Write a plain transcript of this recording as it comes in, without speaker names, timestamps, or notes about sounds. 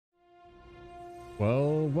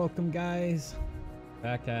Well, welcome guys,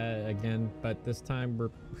 back at it again, but this time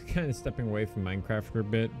we're kind of stepping away from Minecraft for a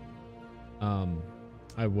bit.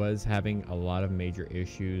 I was having a lot of major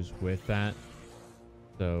issues with that,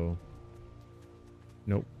 so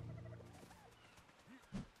nope.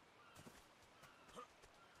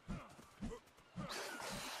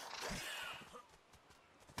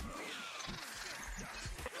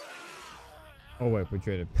 Oh wait, we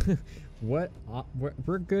traded. What?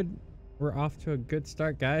 We're good. We're off to a good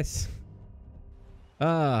start, guys.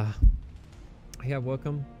 Yeah,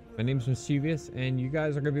 welcome. My name's Mischievous, and you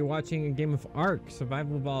guys are gonna be watching a game of Ark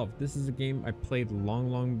Survival Evolved. This is a game I played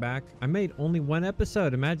long back. I made only one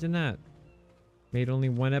episode. Imagine that. Made only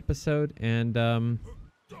one episode, and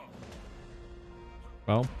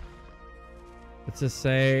well, let's just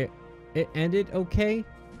say it ended okay,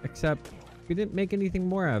 except we didn't make anything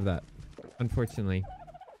more out of that, unfortunately.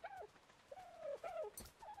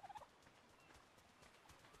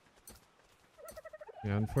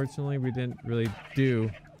 Yeah, unfortunately, we didn't really do.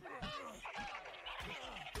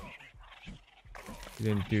 We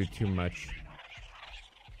didn't do too much.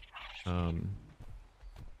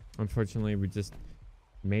 Unfortunately, we just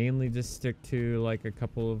mainly just stick to like a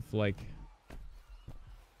couple of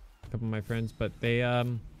my friends, but they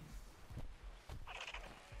oh,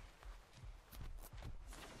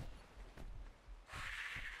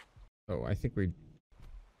 I think we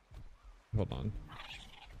hold on.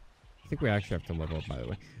 I think we actually have to level up, by the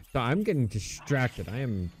way. So I'm getting distracted. I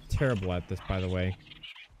am terrible at this, by the way.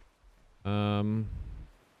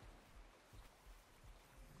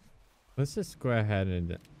 Let's just go ahead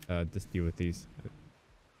and just deal with these.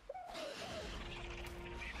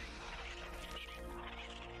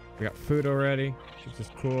 We got food already, which is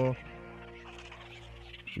cool.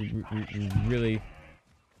 We really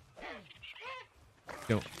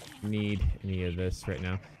don't need any of this right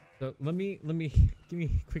now. So let me give me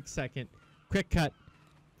a quick second, quick cut,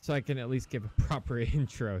 so I can at least give a proper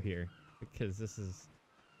intro here, because this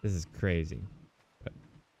is crazy. But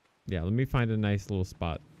yeah, let me find a nice little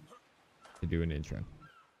spot to do an intro.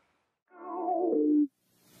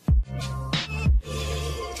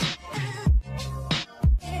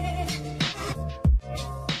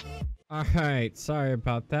 All right, sorry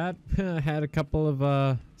about that. I had a couple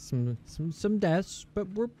of some deaths, but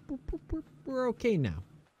we're okay now.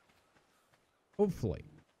 Hopefully.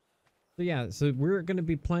 So yeah, so we're gonna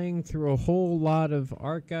be playing through a whole lot of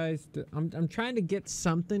Ark, guys. I'm trying to get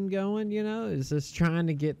something going, you know, is just trying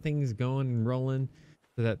to get things going and rolling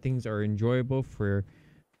so that things are enjoyable for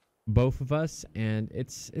both of us. And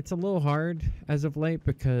it's a little hard as of late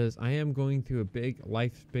because I am going through a big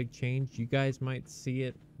change. You guys might see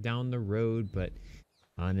it down the road, but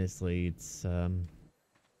honestly, it's a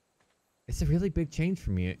really big change for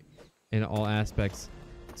me in all aspects.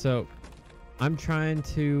 So I'm trying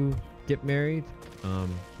to get married.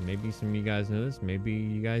 Maybe some of you guys know this, maybe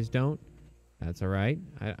you guys don't. That's all right.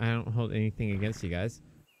 I don't hold anything against you guys.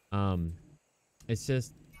 It's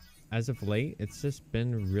just, as of late, it's just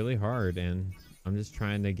been really hard, and I'm just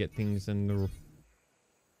trying to get things on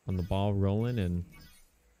the ball rolling, and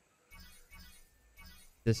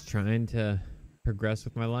just trying to progress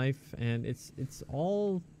with my life. And it's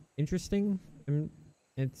all interesting, and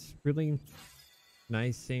it's really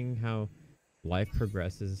nice seeing how life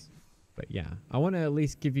progresses. But yeah, I want to at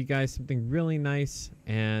least give you guys something really nice,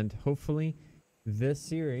 and hopefully this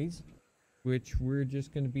series, which we're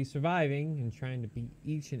just going to be surviving and trying to beat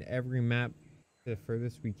each and every map the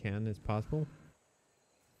furthest we can as possible.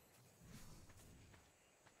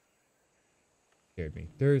 Scared me.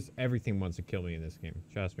 There's everything wants to kill me in this game.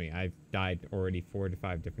 Trust me, I've died already 4 to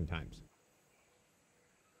 5 different times.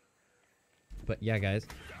 But yeah, guys.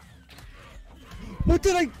 What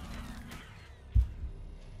did I...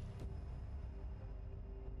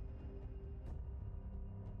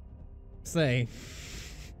 say?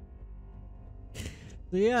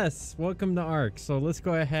 So yes, welcome to Ark. So let's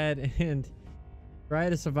go ahead and try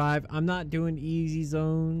to survive. I'm not doing easy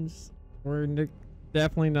zones. We're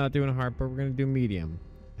definitely not doing hard, but we're gonna do medium.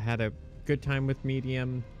 I had a good time with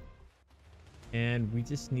medium, and we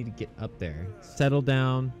just need to get up there, settle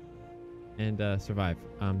down, and survive.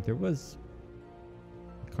 There was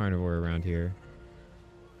a carnivore around here.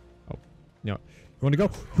 Oh no, you want to go?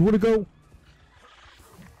 You want to go?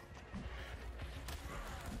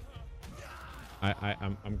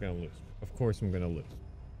 I'm gonna lose. Of course I'm gonna lose.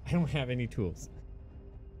 I don't have any tools.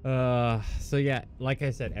 So yeah, like I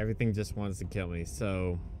said, everything just wants to kill me.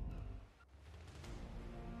 So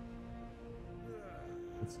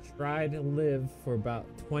let's try to live for about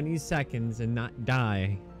 20 seconds and not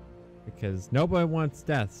die, because nobody wants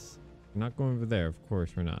deaths. We're not going over there. Of course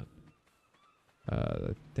we're not.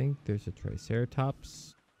 I think there's a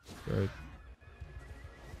Triceratops. Or...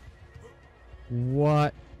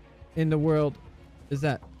 What in the world is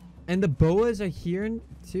that? And the boas are here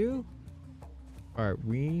too? Alright,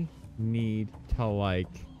 we need to like...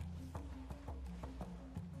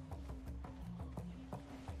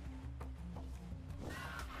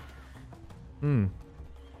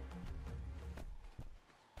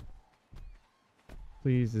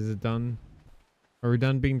 Please, is it done? Are we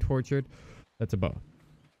done being tortured? That's a boa.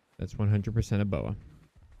 That's 100% a boa.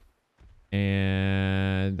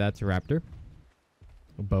 And that's a raptor.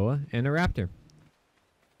 A boa and a raptor.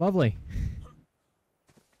 Lovely.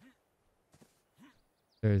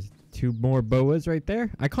 There's 2 more boas right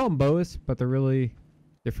there. I call them boas, but they're really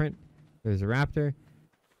different. There's a raptor.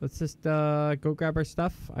 Let's just go grab our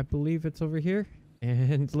stuff. I believe it's over here.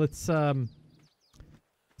 And let's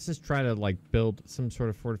just try to like build some sort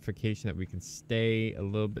of fortification that we can stay a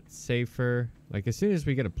little bit safer. Like as soon as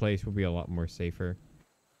we get a place, we'll be a lot more safer.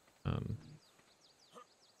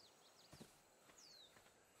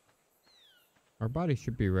 Our body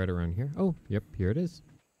should be right around here. Oh, yep, here it is.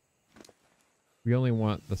 We only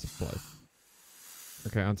want the supplies.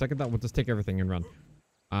 Okay, on second thought, we'll just take everything and run.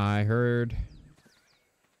 I heard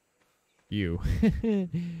you.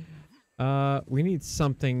 We need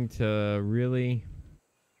something to really...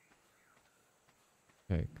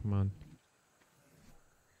 Okay, come on.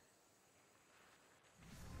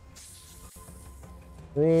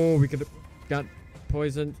 Oh, we could have got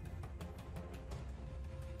poisoned.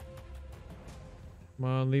 Come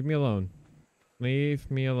on, leave me alone. Leave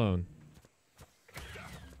me alone.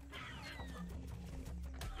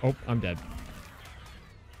 Oh, I'm dead.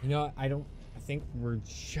 You know, I think we're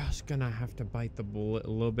just gonna have to bite the bullet a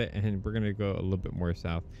little bit, and we're gonna go a little bit more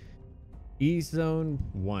south. East Zone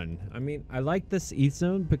 1. I mean, I like this East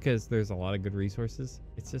Zone because there's a lot of good resources.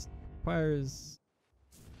 It just requires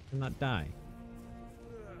to not die.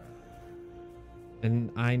 And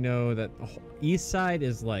I know that the east side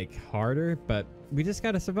is like harder, but we just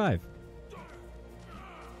gotta survive.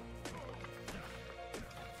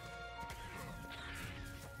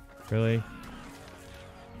 Really?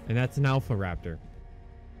 And that's an alpha raptor.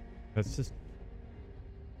 That's just...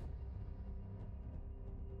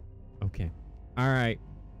 Okay. Alright.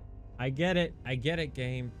 I get it. I get it,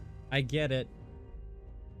 game. I get it.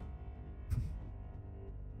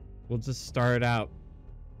 We'll just start out.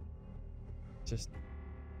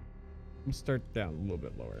 We'll start down a little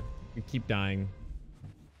bit lower. We keep dying.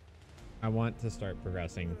 I want to start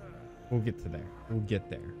progressing. We'll get to there. We'll get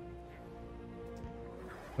there.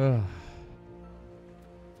 Ugh.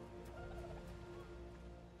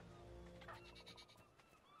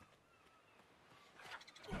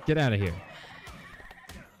 Get out of here.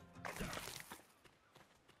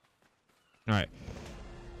 All right.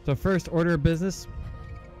 So first order of business.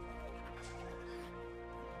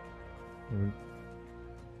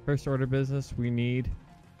 First order of business, we need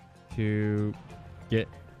to get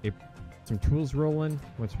some tools rolling.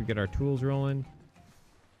 Once we get our tools rolling,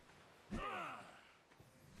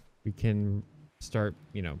 we can start,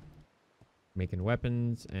 you know, making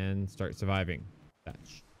weapons and start surviving.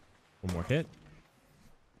 That's one more hit.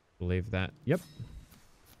 Believe that. Yep.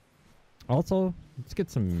 Also, let's get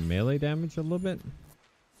some melee damage a little bit.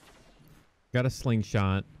 Got a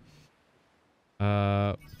slingshot.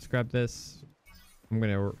 Let's grab this. I'm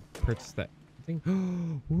gonna purchase that thing.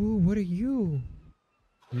 Ooh, what are you?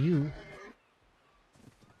 You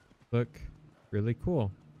look really cool.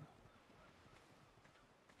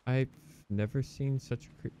 I've never seen such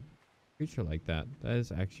a creature like that. That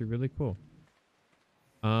is actually really cool.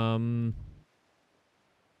 Probably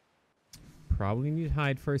need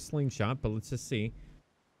hide for a slingshot, but let's just see.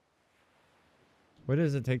 What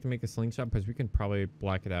does it take to make a slingshot? Because we can probably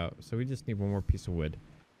black it out. So we just need one more piece of wood.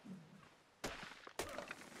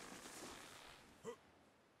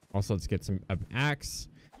 Also, let's get an axe.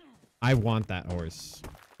 I want that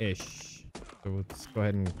horse-ish. So let's go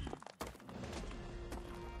ahead and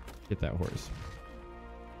get that horse.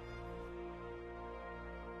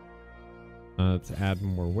 Let's add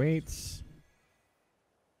more weights.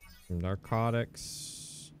 Some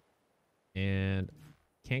narcotics. And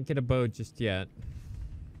can't get a bow just yet.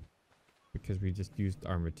 Because we just used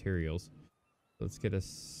our materials. Let's get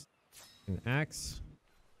us an axe.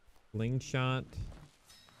 Slingshot.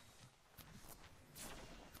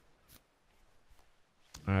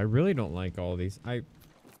 I really don't like all these. I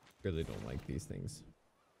really don't like these things.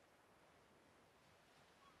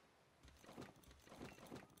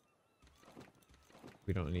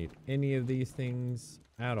 We don't need any of these things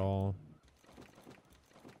at all.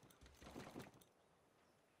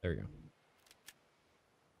 There we go.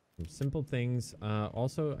 Some simple things.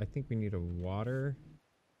 Also, I think we need a water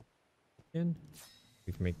in.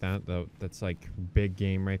 We can make that though. That's like big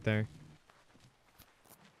game right there.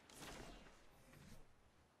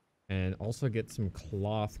 And also get some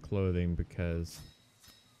cloth clothing because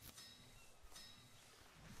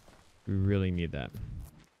we really need that.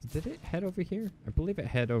 Did it head over here? I believe it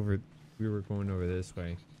head over. We were going over this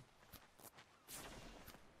way.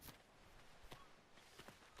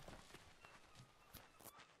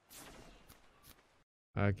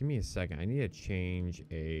 Give me a second. I need to change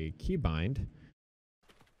a keybind.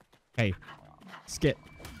 Hey, skit.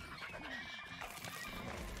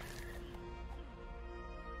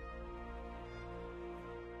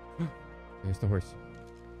 There's the horse.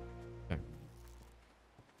 Okay.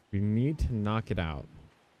 We need to knock it out.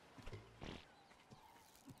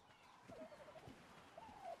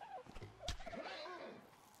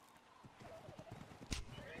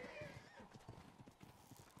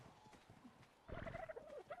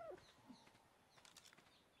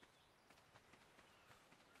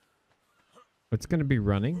 It's going to be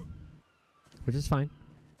running, which is fine.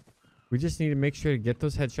 We just need to make sure to get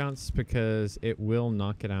those headshots because it will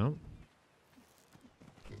knock it out.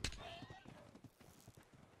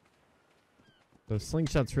 So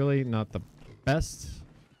slingshot's really not the best.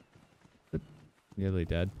 But nearly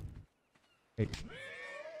dead. Hey.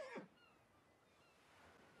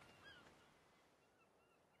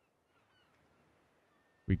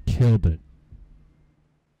 We killed it.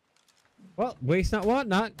 Well, waste not, want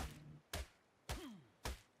not.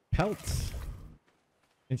 Pelts.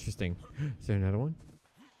 Interesting. Is there another one?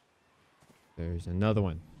 There's another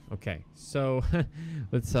one. Okay, so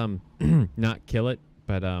let's not kill it,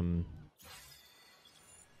 but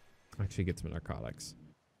actually get some narcotics.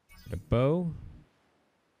 Get a bow.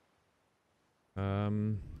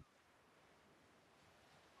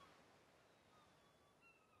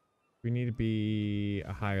 We need to be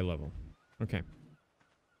a higher level. Okay.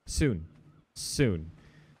 Soon.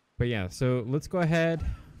 But yeah, so let's go ahead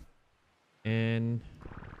and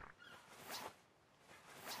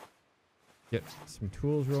get some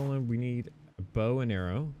tools rolling. We need a bow and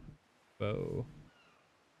arrow. Bow.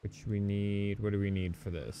 Which we need. What do we need for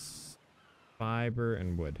this? Fiber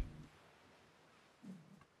and wood.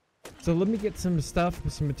 So let me get some stuff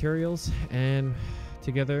with some materials and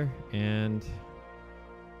together, and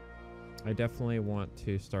I definitely want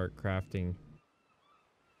to start crafting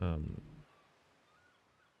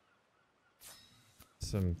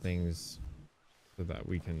some things so that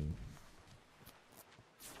we can,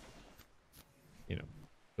 you know,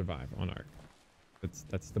 survive on our.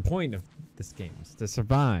 That's the point of this game, is to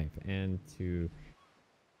survive and to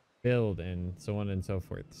build and so on and so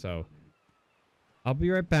forth. So I'll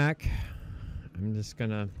be right back. I'm just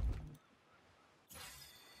gonna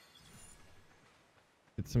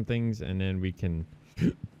get some things and then we can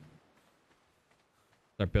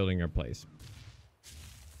start building our place.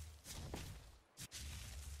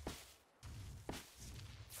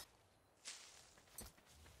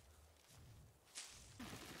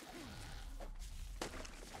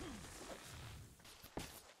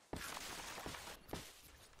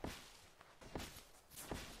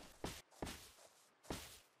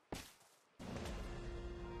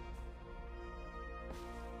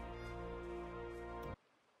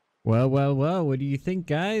 Well, what do you think,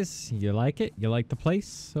 guys? You like it? You like the place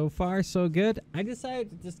so far? So good? I decided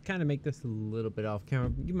to just kind of make this a little bit off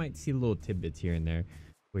camera. You might see little tidbits here and there,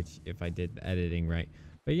 which if I did the editing right.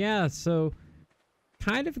 But yeah, so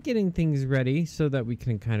kind of getting things ready so that we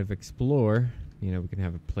can kind of explore. You know, we can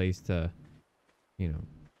have a place to, you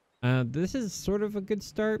know. This is sort of a good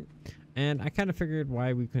start. And I kind of figured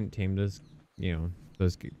why we couldn't tame those, you know,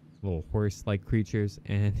 those little horse-like creatures.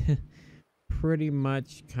 And pretty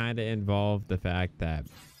much kind of involved the fact that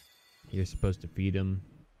you're supposed to feed them,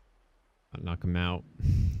 not knock them out.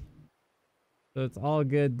 So it's all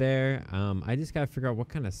good there. I just gotta figure out what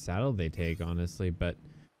kind of saddle they take, honestly, but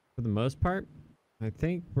for the most part I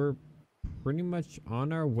think we're pretty much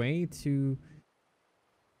on our way to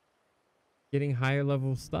getting higher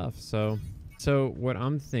level stuff. So what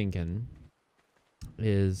I'm thinking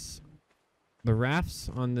is the rafts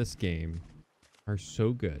on this game are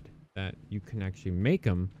so good that you can actually make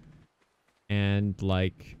them and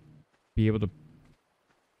like be able to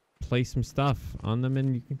place some stuff on them,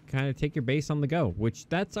 and you can kind of take your base on the go, which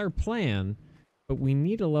that's our plan, but we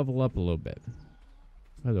need to level up a little bit.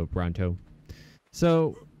 Hello, Bronto.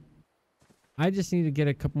 So I just need to get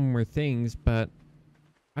a couple more things, but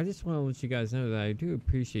I just want to let you guys know that I do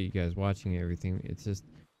appreciate you guys watching everything. It's just,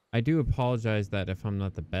 I do apologize that if I'm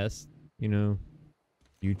not the best, you know,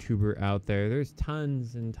 YouTuber out there. There's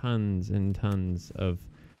tons and tons and tons of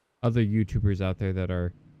other YouTubers out there that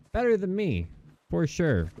are better than me, for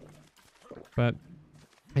sure. But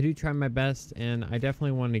I do try my best, and I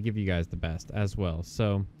definitely want to give you guys the best as well.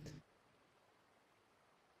 So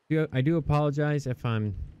I do apologize if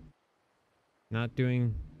I'm not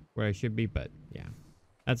doing where I should be, but yeah.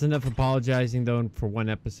 That's enough apologizing, though, for one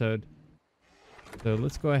episode. So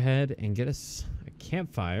let's go ahead and get us a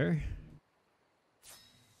campfire.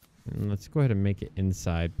 And let's go ahead and make it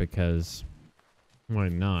inside, because why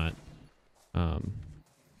not?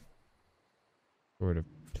 Sort of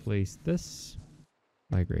place this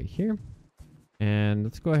like right here. And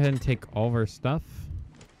let's go ahead and take all of our stuff.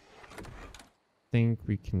 Think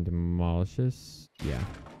we can demolish this. Yeah.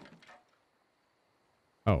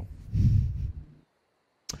 Oh.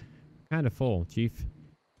 Kind of full, Chief.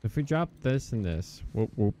 If we drop this and this,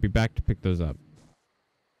 we'll be back to pick those up.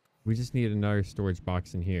 We just need another storage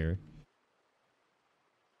box in here.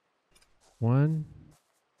 1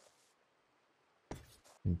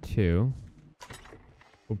 and 2.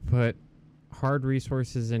 We'll put hard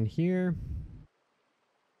resources in here.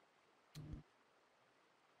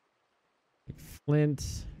 Like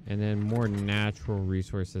flint, and then more natural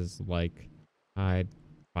resources like hide,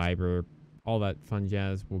 fiber, all that fun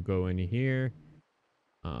jazz will go into here.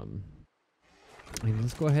 And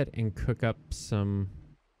let's go ahead and cook up some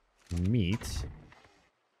meat.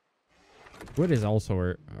 Wood is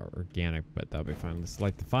also organic, but that'll be fine. Let's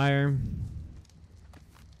light the fire.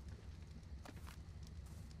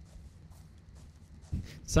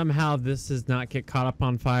 Somehow this does not get caught up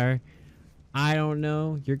on fire. I don't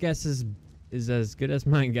know. Your guess is as good as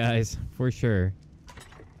mine, guys, for sure.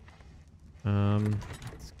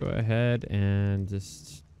 Let's go ahead and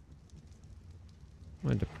just I'm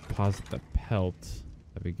going to deposit the pelt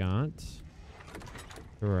that we got.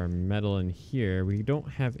 Throw our metal in here. We don't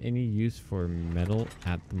have any use for metal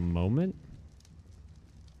at the moment.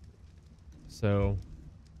 So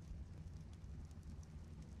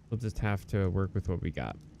we'll just have to work with what we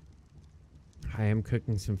got. I am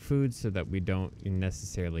cooking some food so that we don't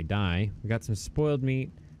necessarily die. We got some spoiled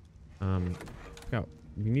meat.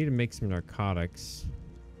 We need to make some narcotics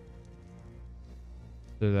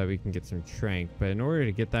so that we can get some trank. But in order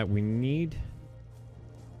to get that, we need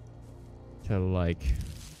to like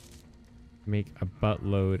make a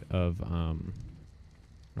buttload of oh,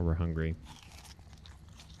 we're hungry.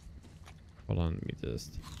 Hold on, let me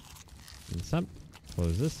just open this up.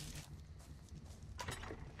 Close this.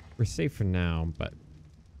 We're safe for now, but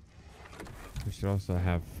we should also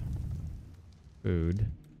have food.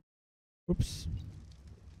 Oops.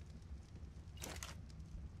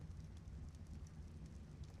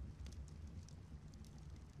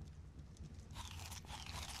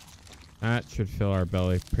 That should fill our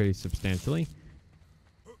belly pretty substantially.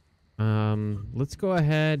 Let's go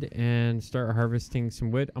ahead and start harvesting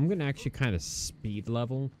some wood. I'm gonna actually kind of speed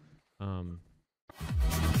level.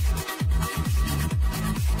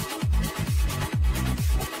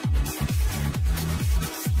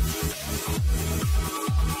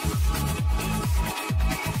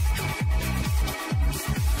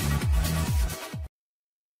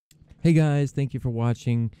 Hey guys, thank you for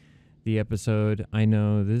watching the episode. I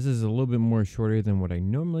know this is a little bit more shorter than what I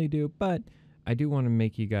normally do, but I do want to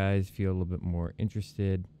make you guys feel a little bit more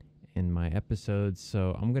interested in my episodes.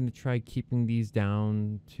 So I'm going to try keeping these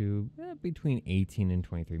down to between 18 and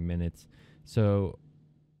 23 minutes. So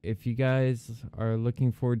if you guys are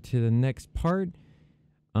looking forward to the next part,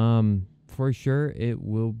 for sure it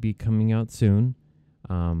will be coming out soon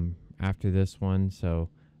after this one. So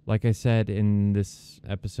like I said in this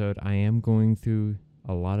episode, I am going through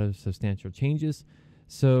a lot of substantial changes.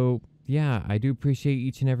 So yeah, I do appreciate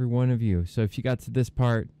each and every one of you. So if you got to this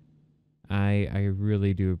part, I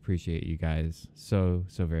really do appreciate you guys so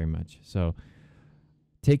very much. So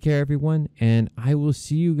take care, everyone, and I will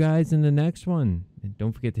see you guys in the next one. And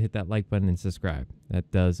don't forget to hit that like button and subscribe. That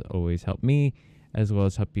does always help me, as well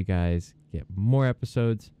as help you guys get more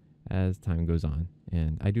episodes as time goes on.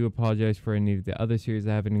 And I do apologize for any of the other series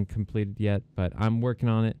I haven't completed yet, but I'm working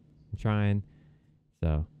on it. I'm trying.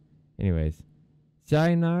 So anyways,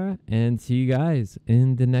 sayonara, and see you guys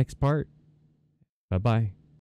in the next part. Bye-bye.